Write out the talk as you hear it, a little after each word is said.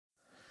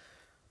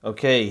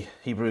Okay,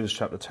 Hebrews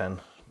chapter 10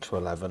 to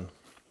 11.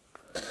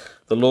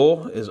 The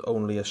law is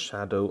only a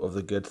shadow of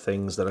the good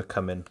things that are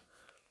coming,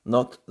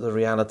 not the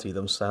reality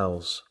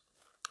themselves.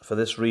 For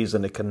this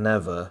reason it can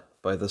never,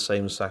 by the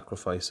same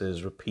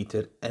sacrifices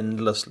repeated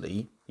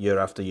endlessly, year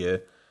after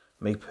year,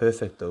 make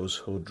perfect those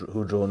who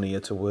draw near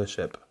to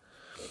worship.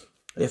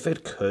 If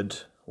it could,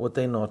 would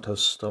they not have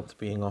stopped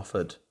being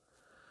offered?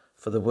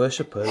 For the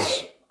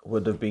worshippers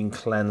would have been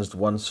cleansed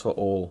once for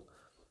all,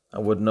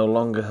 and would no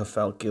longer have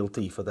felt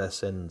guilty for their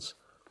sins.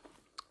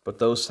 But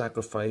those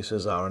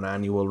sacrifices are an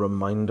annual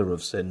reminder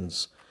of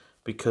sins,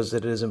 because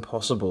it is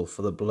impossible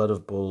for the blood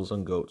of bulls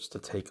and goats to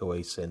take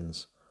away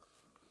sins.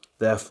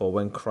 Therefore,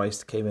 when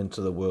Christ came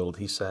into the world,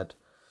 he said,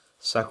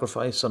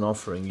 "Sacrifice and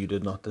offering you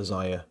did not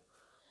desire,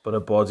 but a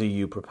body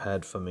you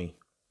prepared for me.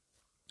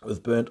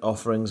 With burnt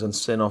offerings and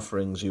sin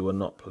offerings you were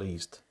not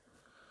pleased.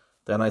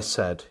 Then I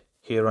said,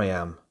 Here I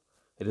am.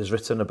 It is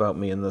written about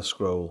me in the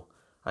scroll.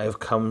 I have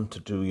come to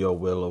do your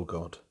will, O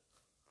God."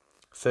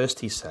 First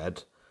he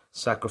said,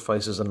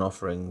 "Sacrifices and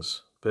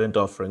offerings, burnt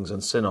offerings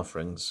and sin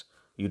offerings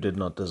you did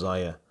not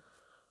desire,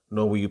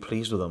 nor were you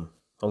pleased with them,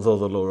 although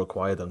the law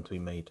required them to be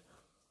made."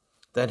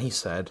 Then he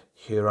said,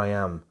 "Here I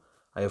am.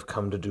 I have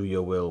come to do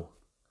your will."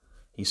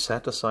 He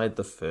set aside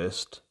the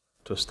first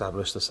to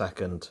establish the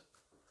second.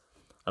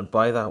 And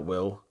by that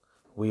will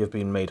we have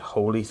been made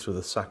holy through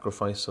the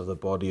sacrifice of the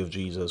body of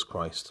Jesus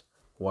Christ,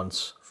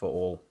 once for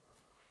all.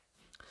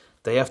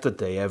 Day after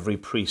day every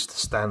priest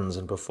stands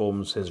and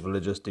performs his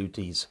religious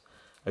duties.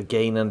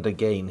 Again and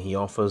again he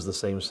offers the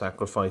same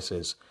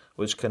sacrifices,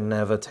 which can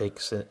never take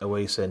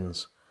away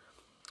sins.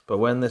 But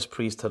when this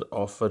priest had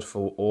offered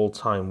for all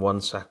time one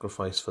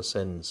sacrifice for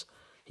sins,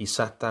 he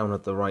sat down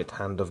at the right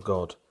hand of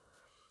God.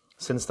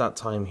 Since that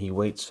time he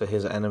waits for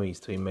his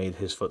enemies to be made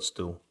his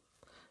footstool,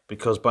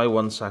 because by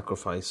one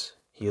sacrifice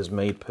he has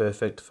made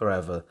perfect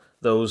forever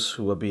those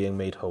who are being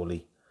made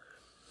holy.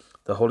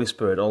 The Holy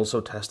Spirit also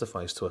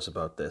testifies to us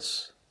about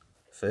this.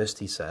 First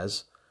he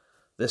says,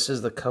 "This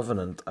is the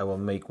covenant I will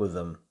make with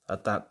them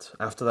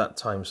after that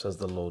time, says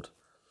the Lord.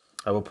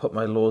 I will put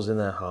my laws in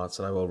their hearts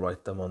and I will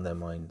write them on their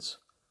minds."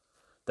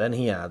 Then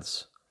he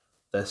adds,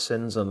 "Their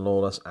sins and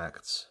lawless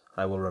acts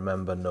I will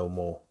remember no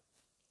more."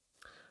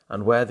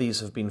 And where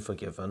these have been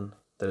forgiven,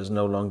 there is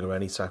no longer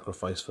any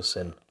sacrifice for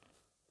sin.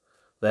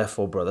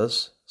 Therefore,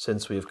 brothers,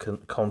 since we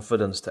have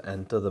confidence to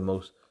enter the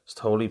most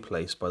holy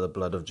place by the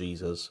blood of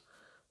Jesus,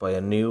 by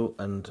a new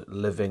and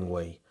living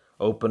way,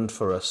 opened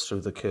for us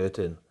through the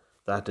curtain,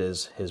 that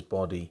is, his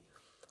body,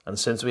 and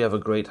since we have a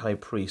great high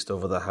priest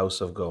over the house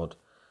of God,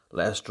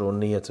 let us draw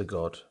near to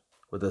God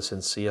with a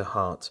sincere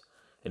heart,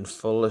 in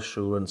full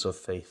assurance of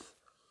faith,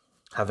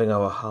 having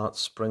our hearts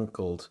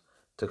sprinkled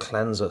to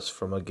cleanse us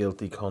from a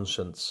guilty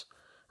conscience,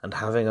 and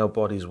having our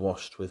bodies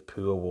washed with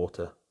pure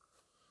water.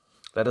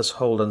 Let us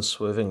hold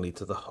unswervingly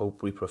to the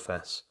hope we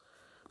profess,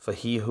 for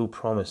he who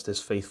promised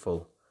is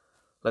faithful.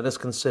 Let us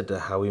consider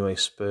how we may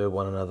spur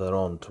one another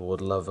on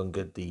toward love and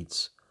good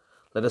deeds.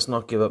 Let us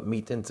not give up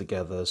meeting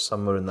together as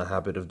some are in the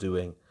habit of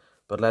doing,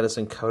 but let us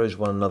encourage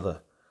one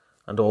another,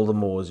 and all the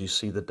more as you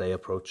see the day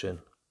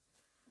approaching.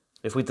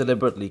 If we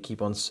deliberately keep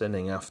on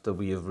sinning after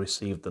we have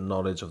received the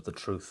knowledge of the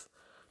truth,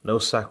 no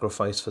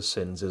sacrifice for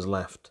sins is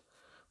left,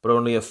 but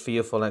only a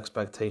fearful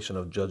expectation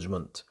of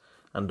judgment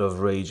and of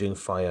raging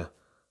fire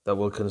that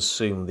will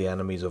consume the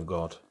enemies of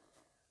God.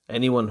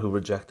 Anyone who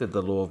rejected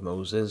the law of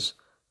Moses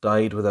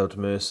died without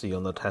mercy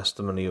on the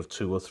testimony of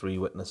 2 or 3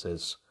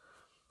 witnesses.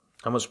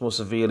 How much more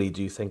severely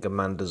do you think a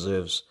man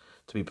deserves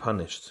to be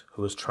punished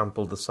who has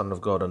trampled the Son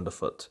of God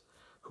underfoot,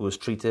 who has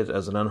treated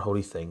as an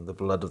unholy thing the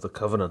blood of the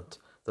covenant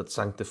that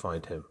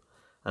sanctified him,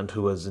 and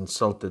who has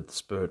insulted the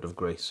Spirit of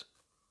grace?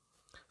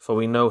 For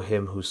we know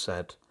him who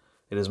said,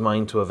 "It is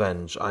mine to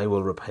avenge, I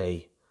will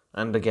repay,"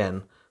 and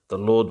again, "The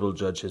Lord will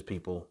judge his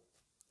people."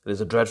 It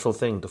is a dreadful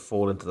thing to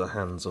fall into the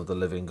hands of the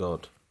living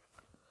God.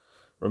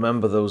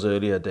 Remember those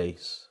earlier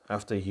days,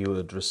 after you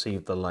had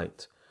received the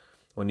light,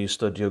 when you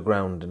stood your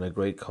ground in a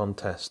great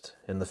contest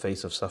in the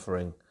face of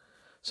suffering.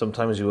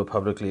 Sometimes you were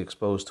publicly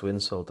exposed to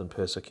insult and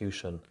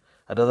persecution.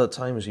 At other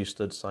times you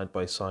stood side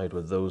by side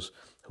with those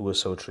who were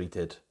so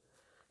treated.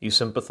 You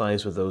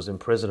sympathized with those in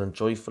prison and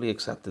joyfully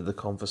accepted the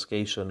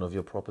confiscation of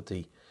your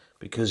property,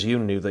 because you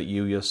knew that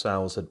you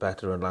yourselves had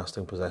better and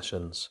lasting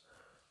possessions.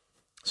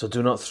 So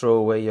do not throw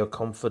away your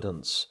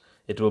confidence.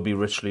 It will be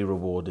richly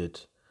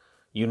rewarded.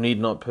 You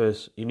need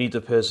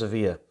to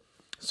persevere,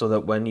 so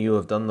that when you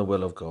have done the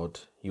will of God,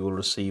 you will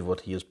receive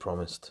what he has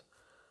promised.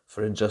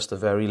 For in just a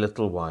very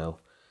little while,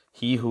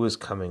 he who is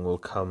coming will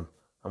come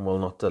and will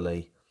not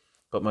delay,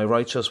 but my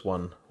righteous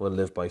one will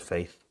live by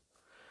faith.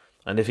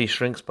 And if he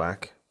shrinks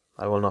back,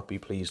 I will not be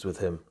pleased with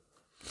him.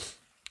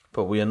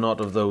 But we are not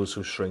of those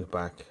who shrink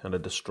back and are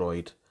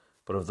destroyed,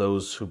 but of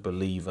those who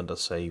believe and are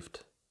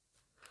saved.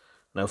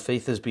 Now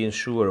faith is being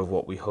sure of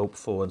what we hope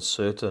for and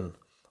certain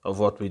of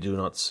what we do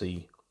not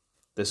see.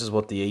 This is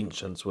what the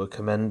ancients were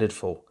commended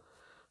for.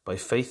 By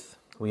faith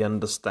we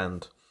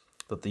understand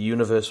that the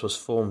universe was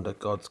formed at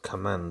God's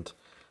command,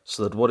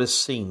 so that what is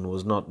seen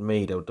was not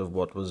made out of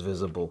what was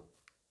visible.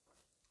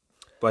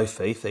 By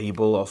faith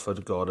Abel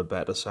offered God a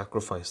better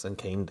sacrifice than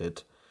Cain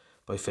did.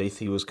 By faith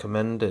he was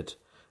commended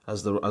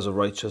as a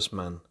righteous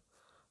man,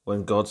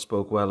 when God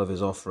spoke well of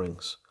his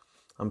offerings.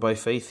 And by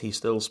faith he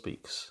still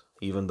speaks,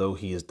 even though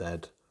he is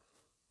dead.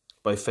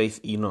 By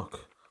faith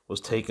Enoch was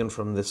taken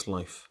from this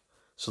life,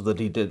 so that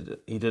he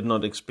did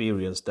not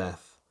experience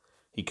death.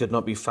 He could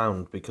not be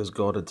found, because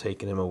God had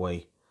taken him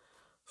away.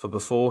 For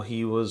before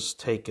he was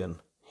taken,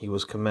 he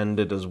was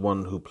commended as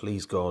one who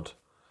pleased God.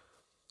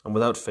 And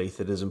without faith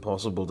it is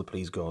impossible to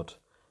please God,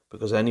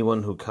 because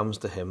anyone who comes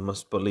to him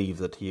must believe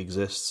that he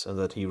exists, and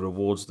that he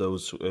rewards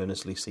those who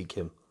earnestly seek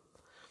him.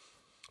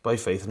 By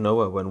faith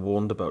Noah, when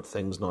warned about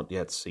things not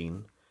yet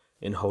seen,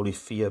 in holy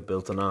fear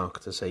built an ark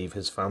to save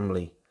his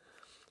family.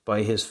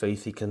 By his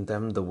faith he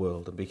condemned the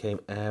world, and became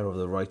heir of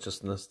the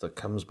righteousness that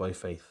comes by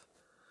faith.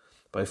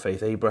 By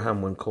faith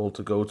Abraham, when called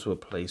to go to a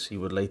place he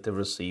would later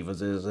receive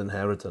as his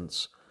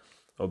inheritance,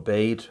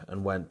 obeyed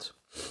and went,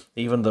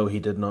 even though he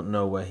did not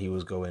know where he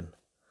was going.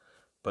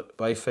 But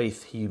by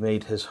faith he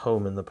made his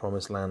home in the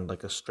promised land,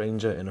 like a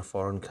stranger in a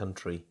foreign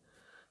country.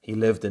 He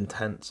lived in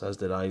tents, as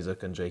did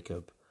Isaac and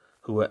Jacob,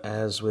 who were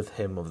heirs with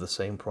him of the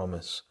same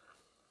promise.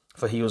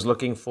 For he was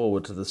looking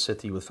forward to the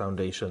city with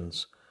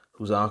foundations,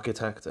 whose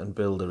architect and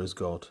builder is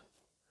God.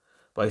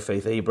 By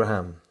faith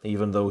Abraham,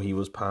 even though he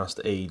was past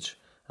age,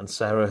 and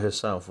Sarah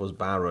herself was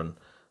barren,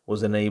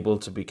 was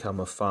enabled to become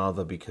a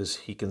father, because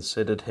he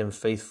considered him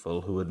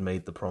faithful who had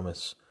made the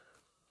promise.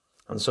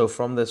 And so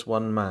from this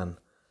one man,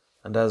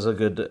 and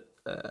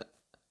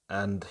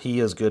he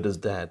as good as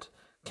dead,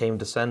 came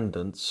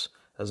descendants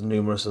as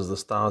numerous as the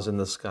stars in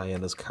the sky,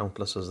 and as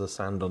countless as the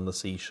sand on the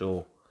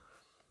seashore.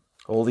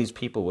 All these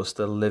people were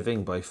still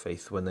living by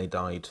faith when they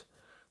died.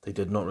 They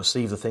did not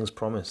receive the things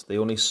promised. They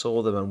only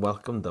saw them and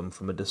welcomed them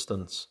from a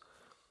distance.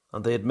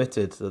 And they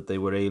admitted that they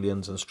were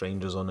aliens and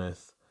strangers on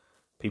earth.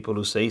 People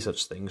who say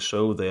such things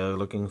show they are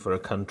looking for a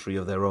country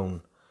of their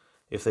own.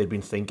 If they'd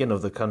been thinking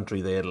of the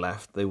country they had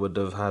left, they would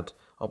have had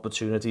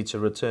opportunity to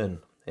return.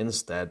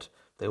 Instead,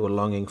 they were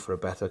longing for a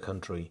better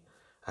country,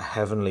 a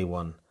heavenly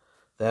one.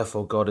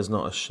 Therefore God is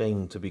not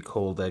ashamed to be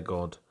called their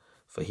God,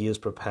 for he has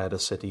prepared a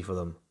city for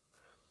them.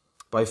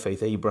 By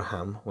faith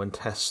Abraham, when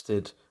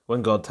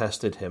God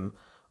tested him,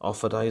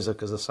 offered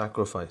Isaac as a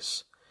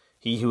sacrifice.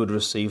 He who had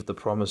received the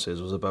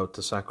promises was about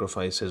to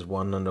sacrifice his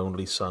one and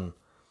only son,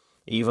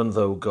 even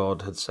though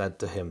God had said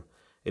to him,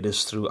 "It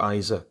is through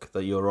Isaac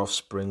that your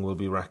offspring will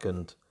be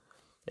reckoned."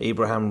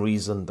 Abraham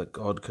reasoned that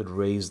God could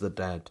raise the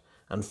dead,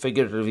 and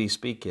figuratively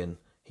speaking,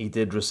 he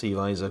did receive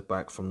Isaac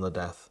back from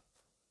death.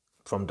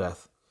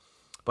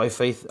 By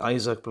faith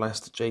Isaac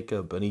blessed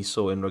Jacob and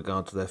Esau in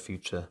regard to their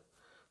future.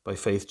 By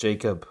faith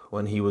Jacob,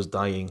 when he was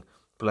dying,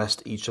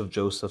 blessed each of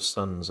Joseph's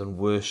sons and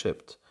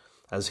worshipped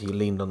as he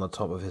leaned on the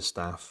top of his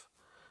staff.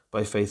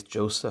 By faith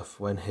Joseph,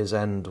 when his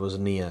end was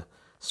near,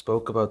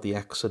 spoke about the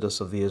exodus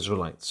of the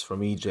Israelites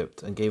from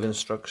Egypt and gave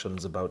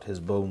instructions about his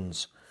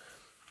bones.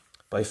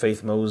 By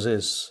faith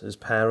Moses, his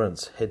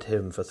parents, hid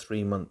him for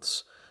 3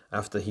 months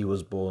after he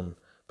was born,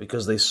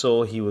 because they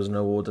saw he was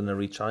no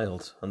ordinary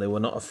child, and they were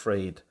not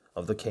afraid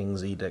of the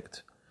king's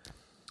edict.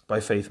 By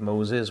faith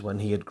Moses, when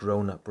he had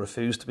grown up,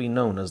 refused to be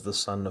known as the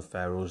son of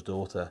Pharaoh's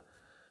daughter.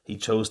 He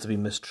chose to be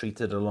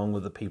mistreated along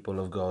with the people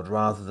of God,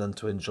 rather than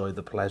to enjoy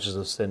the pleasures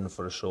of sin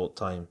for a short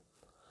time.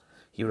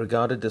 He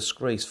regarded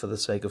disgrace for the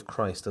sake of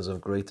Christ as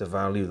of greater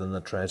value than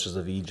the treasures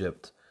of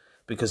Egypt,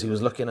 because he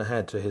was looking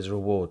ahead to his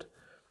reward.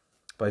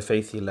 By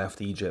faith he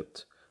left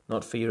Egypt,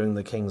 not fearing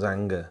the king's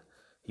anger.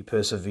 He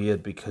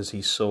persevered because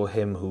he saw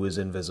him who is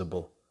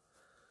invisible,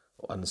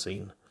 or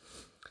unseen.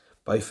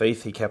 By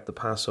faith he kept the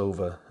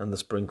Passover and the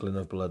sprinkling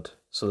of blood,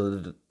 so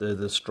that the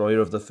destroyer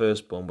of the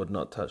firstborn would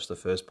not touch the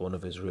firstborn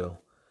of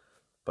Israel.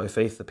 By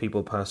faith the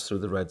people passed through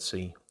the Red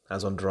Sea,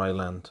 as on dry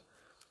land.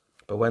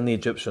 But when the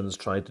Egyptians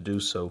tried to do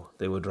so,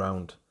 they were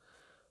drowned.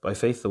 By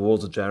faith the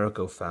walls of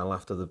Jericho fell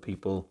after the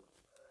people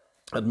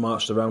had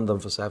marched around them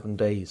for 7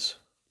 days.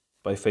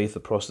 By faith the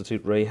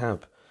prostitute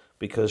Rahab,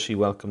 because she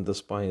welcomed the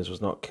spies,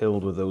 was not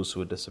killed with those who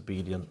were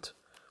disobedient.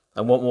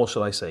 And what more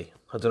shall I say?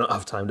 I do not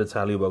have time to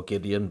tell you about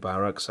Gideon,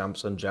 Barak,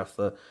 Samson,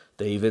 Jephthah,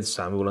 David,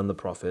 Samuel, and the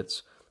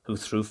prophets, who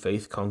through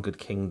faith conquered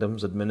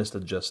kingdoms,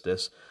 administered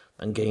justice,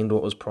 and gained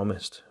what was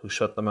promised, who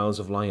shut the mouths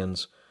of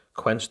lions,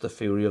 quenched the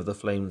fury of the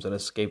flames, and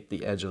escaped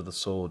the edge of the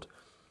sword,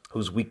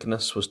 whose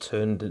weakness was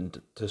turned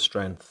into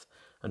strength,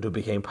 and who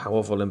became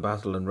powerful in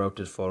battle and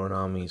routed foreign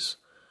armies.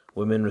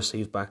 Women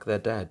received back their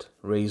dead,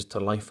 raised to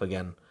life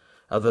again.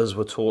 Others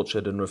were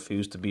tortured and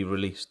refused to be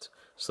released,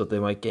 so that they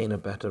might gain a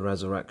better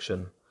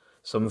resurrection.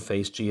 Some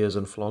faced jeers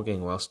and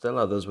flogging, while still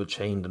others were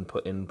chained and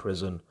put in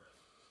prison.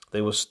 They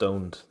were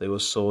stoned, they were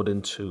sawed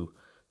in two,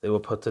 they were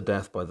put to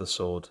death by the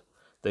sword.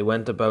 They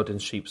went about in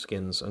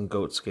sheepskins and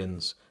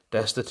goatskins,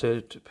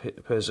 destitute,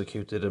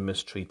 persecuted, and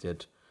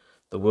mistreated.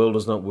 The world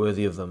was not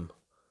worthy of them.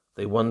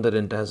 They wandered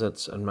in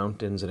deserts and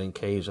mountains and in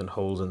caves and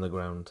holes in the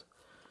ground.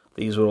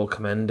 These were all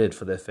commended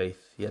for their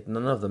faith, yet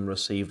none of them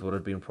received what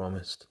had been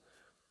promised.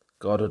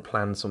 God had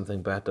planned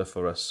something better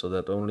for us, so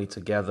that only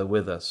together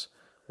with us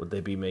would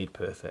they be made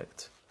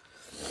perfect.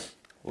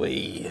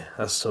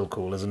 That's so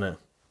cool, isn't it?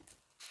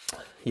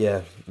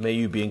 Yeah, may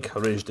you be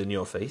encouraged in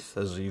your faith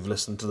as you've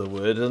listened to the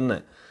word, isn't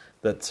it?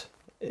 That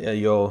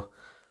your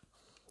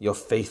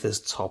faith is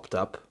topped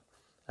up,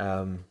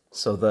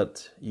 so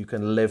that you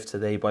can live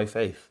today by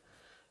faith,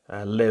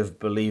 live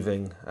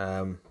believing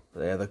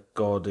that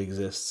God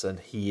exists and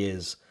He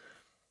is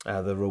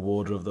the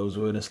rewarder of those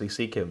who earnestly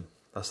seek Him.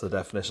 That's the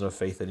definition of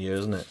faith in you,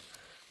 isn't it?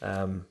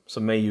 So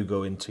may you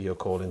go into your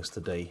callings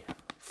today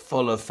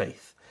full of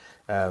faith.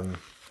 And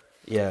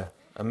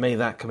may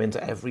that come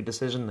into every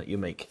decision that you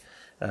make.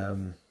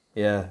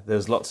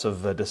 There's lots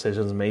of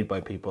decisions made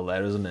by people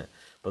there, isn't it?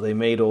 But they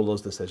made all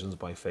those decisions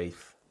by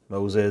faith.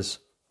 Moses,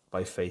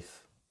 by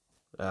faith.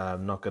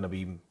 Not going to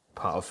be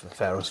part of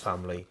Pharaoh's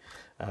family.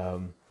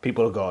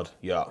 People of God,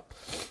 yeah.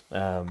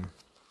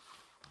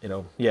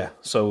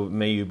 So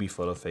may you be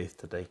full of faith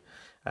today.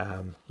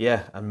 And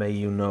may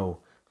you know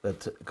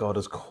that God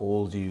has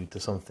called you to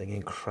something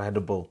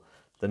incredible,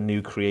 the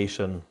new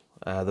creation,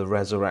 the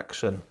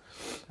resurrection.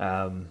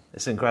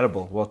 It's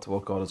incredible what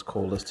God has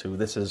called us to.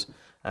 This is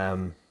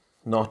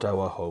not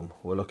our home.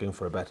 We're looking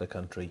for a better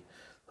country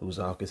whose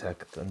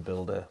architect and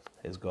builder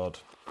is God.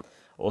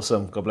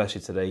 Awesome. God bless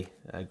you today.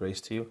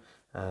 Grace to you.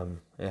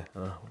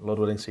 Lord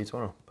willing, see you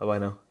tomorrow. Bye-bye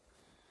now.